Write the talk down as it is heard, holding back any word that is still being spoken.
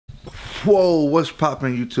Whoa, what's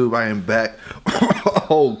poppin' YouTube? I am back.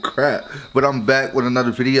 Oh crap. But I'm back with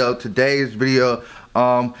another video. Today's video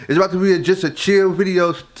is about to be just a chill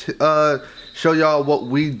video to show y'all what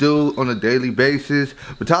we do on a daily basis.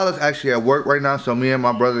 But Tyler's actually at work right now, so me and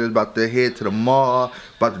my brother is about to head to the mall,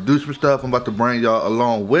 about to do some stuff. I'm about to bring y'all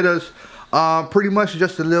along with us. Pretty much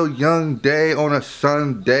just a little young day on a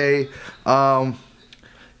Sunday.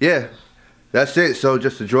 Yeah. That's it. So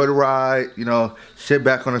just enjoy the ride, you know, sit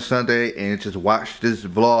back on a Sunday and just watch this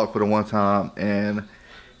vlog for the one time. And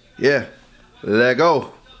yeah, let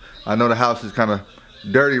go. I know the house is kind of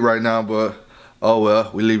dirty right now, but oh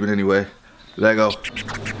well, we leave it anyway. Let go.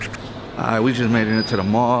 Alright, we just made it into the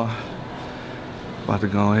mall. About to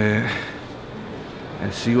go ahead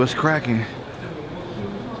and see what's cracking.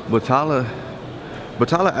 But Tyler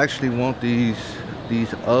actually want these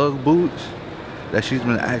UGG boots that she's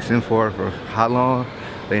been asking for how long.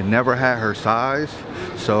 They never had her size,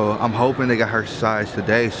 so I'm hoping they got her size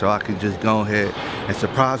today so I can just go ahead and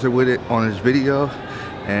surprise her with it on this video.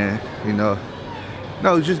 And you know,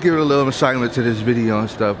 just give it a little excitement to this video and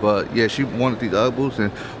stuff. But yeah, she wanted these UGG boots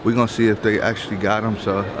and we're gonna see if they actually got them.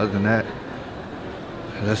 So other than that,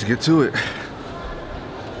 let's get to it.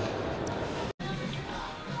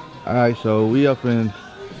 Alright, so we up in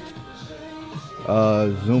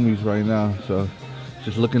Zumiez right now, so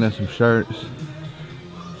just looking at some shirts.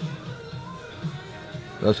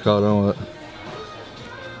 That's called on what?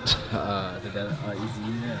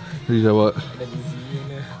 Easy. You said what?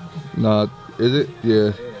 Nah, is it?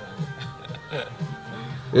 Yeah.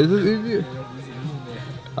 Is it easier?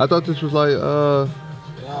 I thought this was like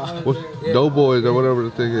what's Doughboys or whatever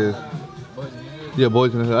the thing is. Yeah,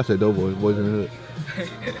 Boys in the Hood. I said Doughboys, Boys in the Hood.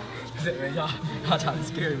 Man, y'all trying to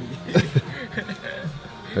scare me.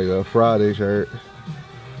 Hey, a Friday shirt.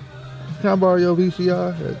 Can I borrow your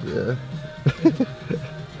VCR? Yeah.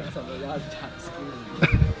 Y'all trying to scare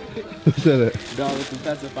me. Who said that? Dog with the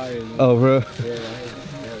pacifiers. Oh, bro. Yeah,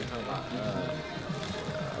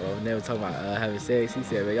 they were talking about having sex. He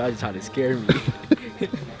said, man, y'all just trying to scare me.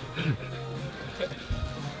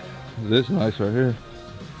 This nice right here.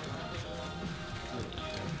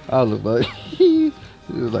 I look like it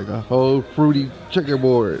was like a whole fruity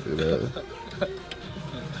checkerboard. You know?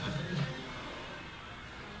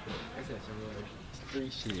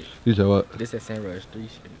 Street shit. You said what? This is Sunrush street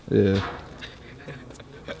shit. Yeah.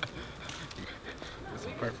 It's a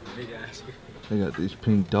perfect big ass shit. They got these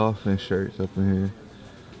pink dolphin shirts up in here.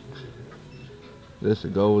 This to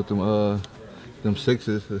go with them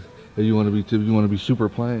sixes if you want to be super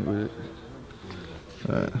plain with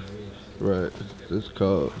it. Right. This is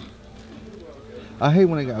called. I hate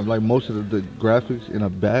when they got like most of the graphics in the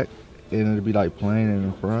back and it'll be like plain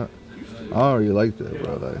in the front. I don't really like that,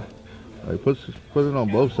 bro. Like put it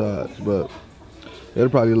on both sides, but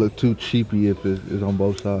it'll probably look too cheapy if it's on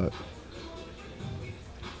both sides.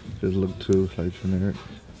 Just look too like generic.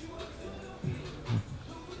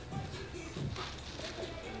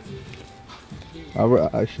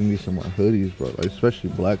 I actually need some more hoodies, bro. Like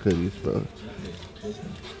especially black hoodies, bro.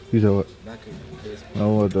 You know what? I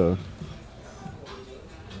want the.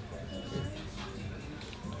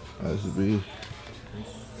 Has to be.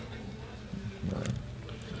 Right.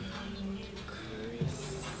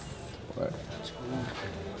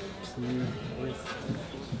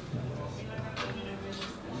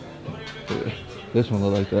 This one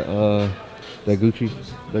look like that. That Gucci.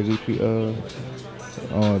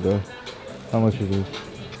 Oh, how much is this?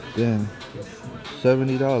 Damn.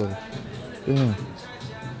 $70. Damn.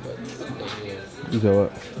 You said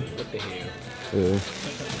what? What the hell? Yeah.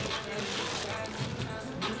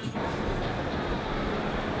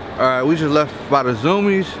 Alright, we just left by the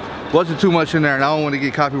Zumiez. Wasn't too much in there, and I don't want to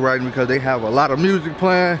get copyrighted because they have a lot of music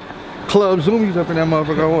playing. Club Zumiez up in that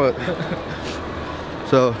motherfucker or what?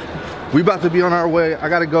 So, we about to be on our way. I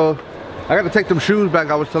gotta take them shoes back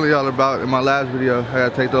I was telling y'all about in my last video. I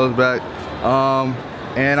gotta take those back.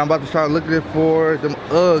 And I'm about to start looking for them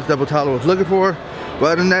UGGs that Tyler was looking for. But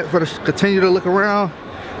other than that, continue to look around.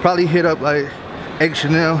 Probably hit up like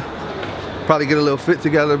H&M. Probably get a little fit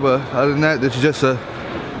together. But other than that, this is just a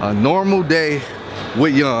normal day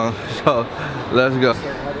with Young. So let's go.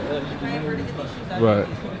 Right.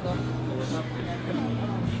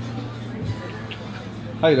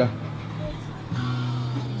 How you doing?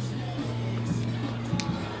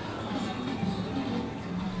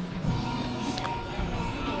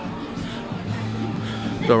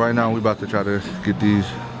 So right now we about to try to get these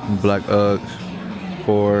black UGGs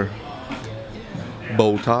for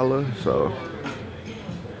Bo Tyler. So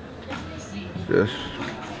just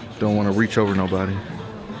don't want to reach over nobody.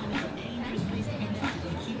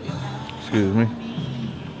 Excuse me.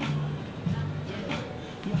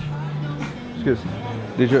 Cause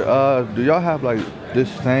do y'all have like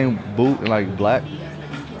this same boot in like black?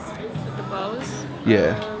 With the bows?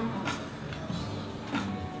 Yeah.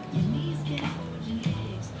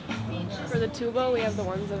 For the two bow, we have the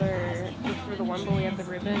ones that are, for the one bow we have the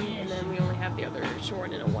ribbon, and then we only have the other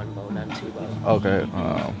short in a one bow, not two bow. Okay.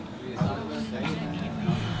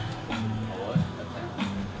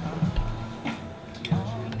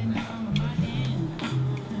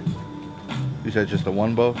 You said just the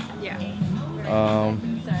one bow? Yeah.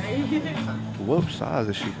 Sorry. What size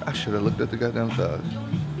is she? I should have looked at the goddamn size.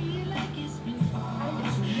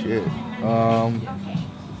 Shit.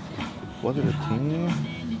 Was it a 10?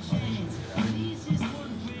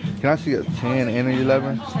 Can I see a 10 and an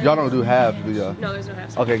 11? Y'all don't do halves, do y'all? No, there's no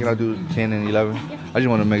halves. Okay, can I do 10 and 11? Yeah. I just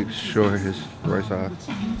want to make sure it's the right size.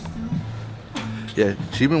 Yeah,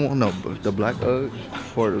 she been wanting the black Uggs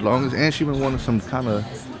for the longest, and she been wanting some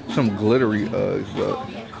glittery Uggs, but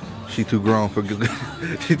she too grown for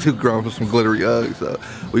she too grown for some glittery Uggs, so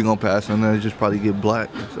we gonna pass on that and just probably get black.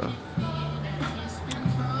 So.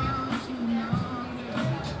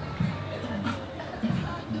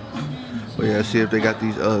 But yeah, see if they got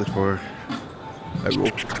these Uggs for her.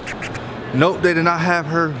 Nope, they did not have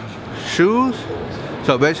her shoes.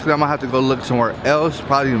 So basically, I'm gonna have to go look somewhere else,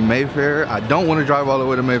 probably in Mayfair. I don't want to drive all the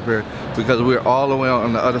way to Mayfair because we're all the way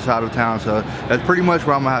on the other side of town. So that's pretty much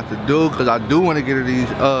what I'm gonna have to do, because I do want to get her these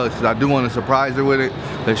Uggs, because I do want to surprise her with it,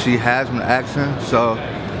 because she has an accent. So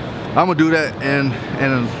I'm gonna do that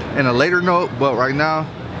in a later note. But right now,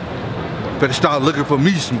 better start looking for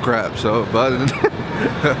me some crap. So, but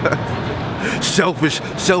selfish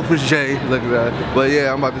Jay, look at that. But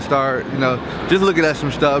yeah, I'm about to start, just looking at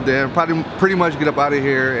some stuff, then probably pretty much get up out of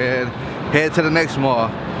here and head to the next mall,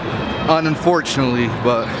 unfortunately.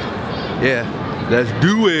 But yeah, let's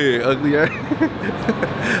do it, ugly. All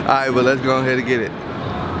right, but let's go ahead and get it.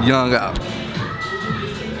 Young out.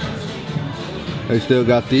 They still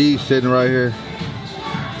got these sitting right here.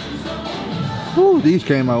 Whew, these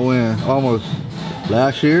came out when? Almost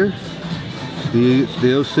last year.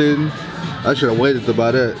 Still sitting. I should have waited to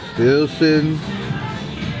buy that. Still sitting.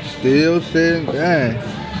 Dang.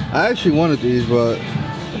 I actually wanted these, but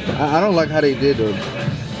I don't like how they did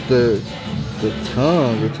the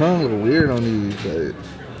tongue. The tongue look weird on these. Like,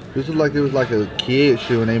 this is like it was like a kid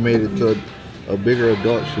shoe and they made it to a bigger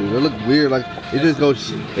adult shoe. They look weird. Like it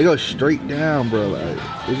goes straight down, bro. Like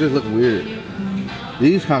it just look weird.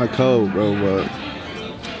 These kind of cold, bro, but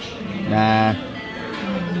nah,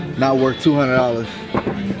 not worth $200.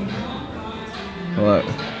 What?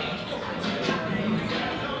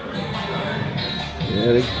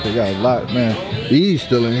 Yeah, they got a lot, man. These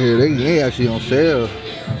still in here. They actually on sale.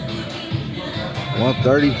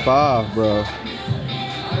 $135, bro.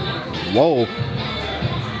 Whoa.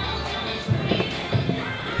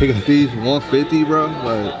 They got these $150, bro.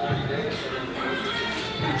 Like,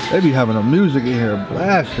 they be having the music in here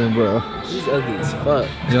blasting, bro. These ugly as fuck.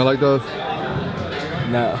 You don't like those?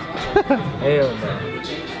 No. Hell no.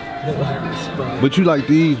 But you like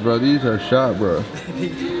these, bro. These are shot, bro.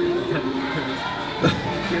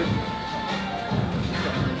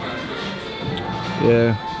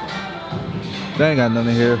 Yeah. They ain't got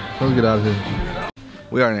nothing here. Let's get out of here.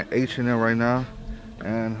 We are in H&M right now,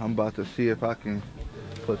 and I'm about to see if I can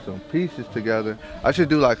put some pieces together. I should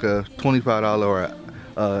do like a $25 or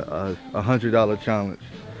a $100 challenge.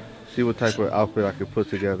 See what type of outfit I could put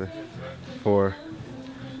together for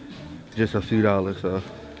just a few dollars. So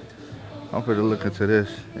I'm gonna look into this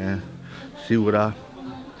and see what I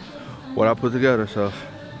put together. So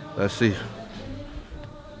let's see.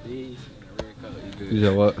 These in the red coat, you good. You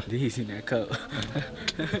said what? These in that coat.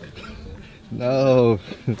 No.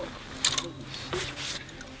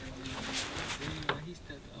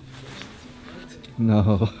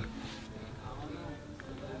 No.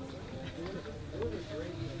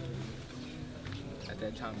 At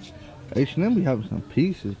that time. H&M be having some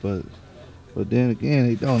pieces, but then again,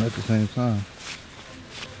 they don't at the same time.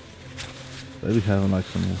 They be having like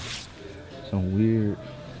some weird.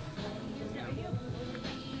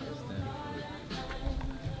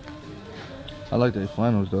 I like their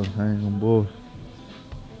flannels though. I ain't gonna bull.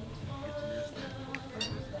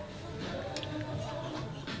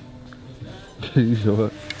 You sure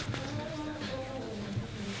what?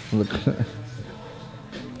 Look.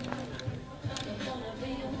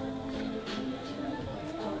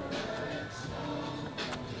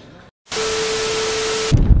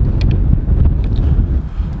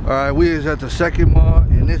 Alright, we is at the second mall,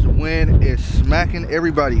 and this wind is smacking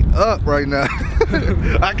everybody up right now.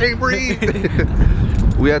 I can't breathe.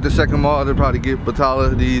 We at the second mall to probably get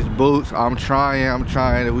Batala these boots. I'm trying.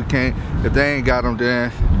 If we can't, if they ain't got them,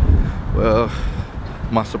 then Well,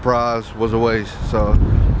 my surprise was a waste. So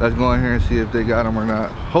let's go in here and see if they got them or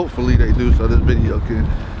not. Hopefully they do, so this video can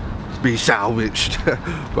be salvaged.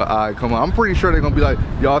 But alright, come on. I'm pretty sure they're gonna be like,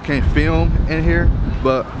 y'all can't film in here,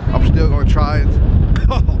 but I'm still gonna try it.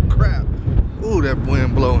 Oh crap. Ooh, that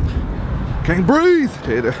wind blowing. Can't breathe.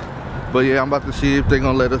 But yeah, I'm about to see if they're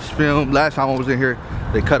gonna let us film. Last time I was in here,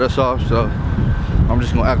 they cut us off, so I'm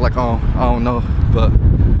just gonna act like I don't know. But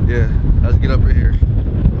yeah, let's get up in here.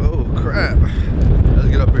 Oh crap. Let's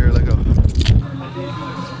get up in here, let's go.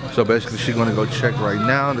 So basically she's gonna go check right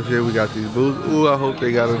now to see if we got these boots. Ooh, I hope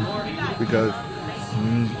they got them because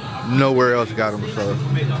nowhere else got them, so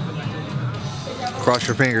cross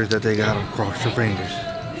your fingers that they got them, cross your fingers.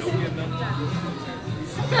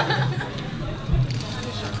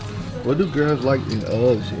 What do girls like in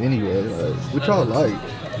Uggs anyway? Like, what y'all like?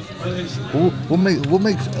 What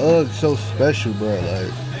makes Uggs so special, bro?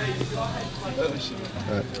 Like,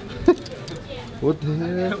 what the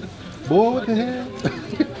hell? Boy, what the hell?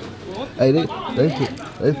 Hey,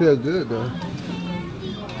 they feel good though.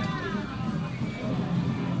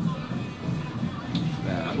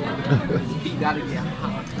 He gotta get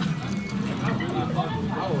hot.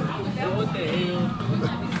 What the hell?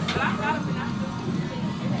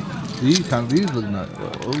 These look nice.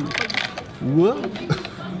 Oh. Whoa.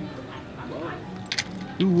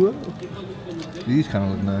 Whoa. These kind of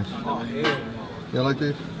look nice. Oh hell. Y'all like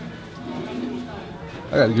this?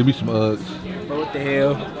 I gotta give me some Uggs. Bro, what the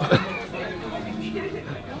hell?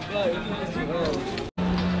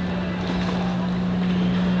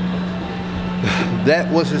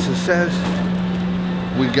 That was a success.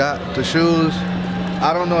 We got the shoes.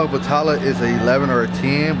 I don't know if Batala is an 11 or a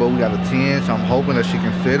 10, but we got a 10, so I'm hoping that she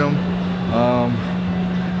can fit them.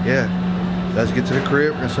 Yeah, let's get to the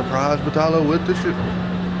crib and surprise Batala with the shoe.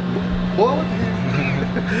 Boy,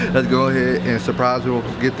 let's go ahead and surprise her when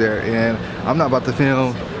we get there. And I'm not about to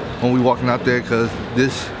film when we walking out there because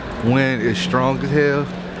this wind is strong as hell,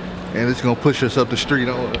 and it's gonna push us up the street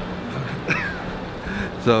on her.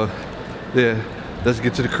 So, yeah, let's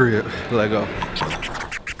get to the crib. Let go.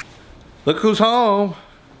 Look who's home.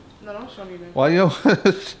 No, don't show me that. Why you?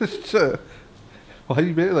 Why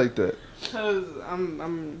you been like that? Cause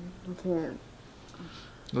I'm torn.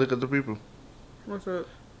 Look at the people. What's up?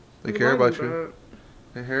 They care about you.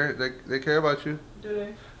 They care about you. Do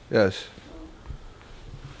they? Yes.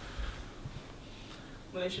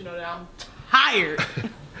 Well, they should know that I'm tired.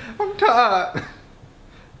 I'm tired.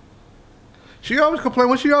 She always complain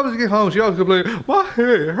when she always get home. She always complain. My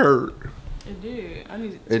head hurt. It did. I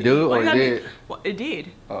need. It do or it did? Well, it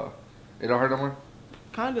did. Oh, it don't hurt no more.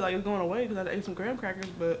 Kind of like it's going away because I ate some graham crackers,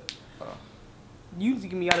 but you need to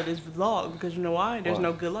get me out of this vlog because you know why? There's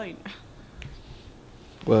no good light.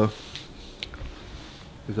 Well,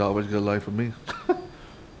 it's always good life for me.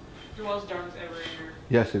 The most darkest ever here.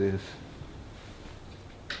 Yes, it is.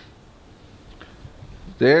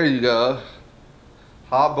 There you go.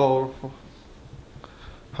 Hot bowl.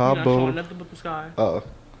 Hot You're not bowl. showing nothing but the sky. Oh.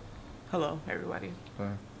 Hello, everybody.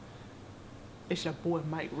 Sorry. It's your boy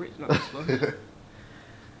Mike Rich. No,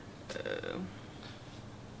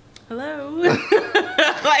 hello.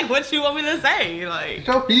 Like, what you want me to say? Like, Get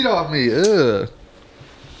your feet off me. Ugh.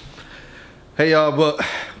 Hey y'all, but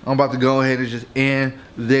I'm about to go ahead and just end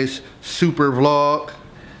this super vlog.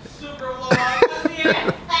 super vlog.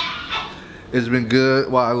 Yeah. It's been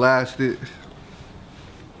good while it lasted.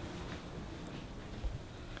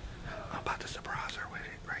 I'm about to surprise her with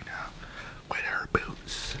it right now. With her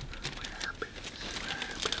boots. With her boots. With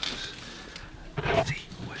her boots. Let's see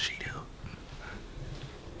what she do.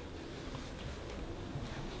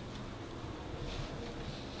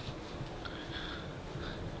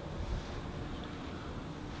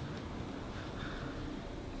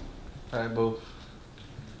 Alright, boo.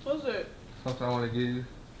 What's it? Something I want to give you.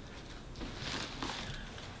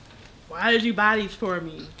 Why did you buy these for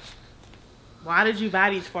me? Why did you buy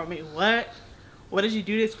these for me? What? What did you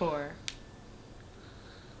do this for?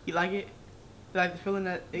 You like it? You like the feeling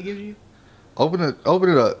that it gives you? Open it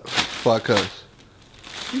up before I cuss.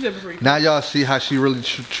 You said before you Now y'all see how she really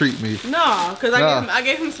treat me. No, because Nah. I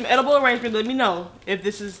gave him some edible arrangement. Let me know if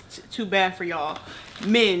this is too bad for y'all.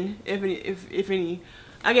 Men, if any.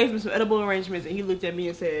 I gave him some edible arrangements and he looked at me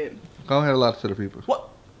and said, Go ahead and lie to the people. what?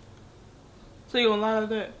 So you gonna lie like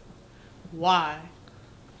that? Why?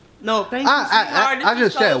 No, thank you, sweetheart. This I is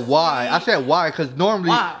just so said why. sweet. I said why because normally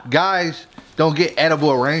Why? guys don't get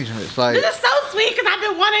edible arrangements. Like, This is so sweet because I've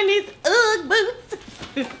been wanting these Ugg boots.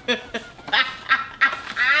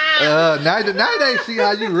 now they see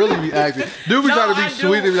how you really be acting. Dude be No, trying to be I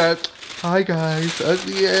sweet and do. be like, hi guys.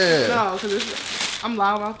 Yeah. No, because I'm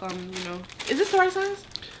loud mouth. You know. Is this the right size?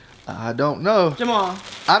 I don't know. Jamal,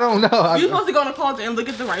 I don't know. you're supposed to go in the closet and look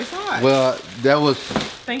at the right side. Well, that was.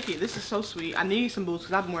 Thank you. This is so sweet. I need some boots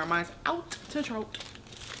because I've been wearing mine out to throat.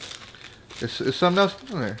 It's something else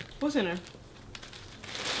in there. What's in there?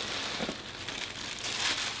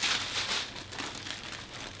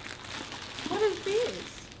 What is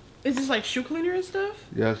this? Is this like shoe cleaner and stuff?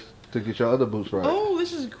 Yes, to get your other boots right. Oh,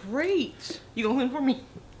 this is great. You gonna clean for me?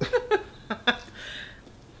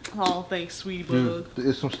 Oh, thanks, sweetie bug.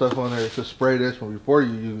 There's some stuff on there to spray this one before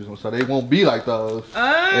you use them, so they won't be like those. Oh.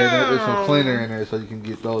 And there's some cleaner in there, so you can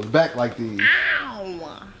get those back like these.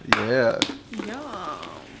 Ow. Yeah. Yum.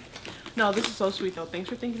 No, this is so sweet though. Thanks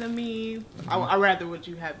for thinking of me. I rather would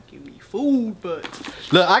you have given me food, but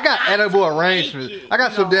Look, I got edible take arrangements. it, I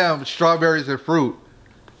got some you know. damn strawberries and fruit.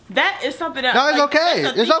 that is something that. No, it's like, okay.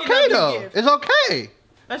 that's a It's thinking okay of you though. gift. It's okay.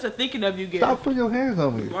 That's a thinking of you gift. Stop putting your hands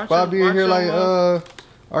on me. Watch Stop your- being watch here your like mouth.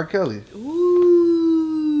 R. Kelly. Ooh.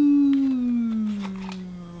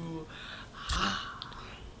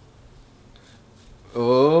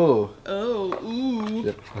 Oh. Oh, ooh.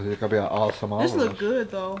 It's gonna be an awesome This album. look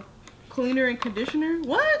good though. Cleaner and conditioner.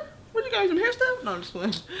 What? What you got? Some hair stuff? No, I'm just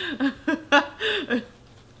playing.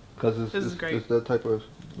 Because This is great. it's that type of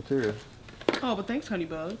material. Oh, but thanks,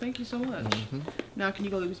 Honeybug. Thank you so much. Mhm. Now, can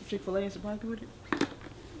you go get me some Chick-fil-A and surprise me with it?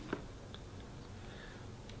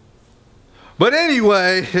 But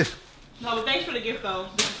anyway, No, but thanks for the gift though.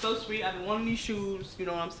 This is so sweet. I've been wanting these shoes, you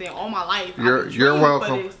know what I'm saying, all my life. I've you're been dreaming for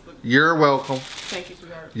welcome. this. You're welcome. Thank you,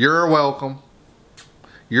 sweetheart. You're welcome.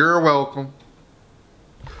 You're welcome.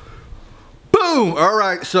 Boom!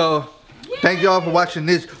 Alright, so thank y'all for watching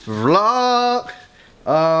this vlog.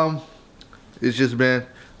 It's just been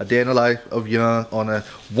a day in the life of Young on a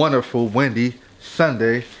wonderful windy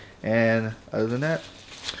Sunday. And other than that,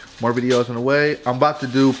 more videos on the way. I'm about to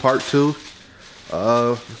do part 2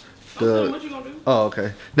 of What you gonna do? Oh,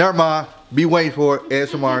 okay. Never mind. Be waiting for it.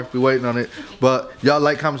 ASMR. Be waiting on it. But y'all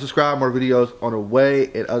like, comment, subscribe. More videos on the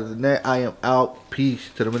way. And other than that, I am out. Peace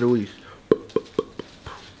to the Middle East.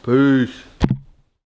 Peace.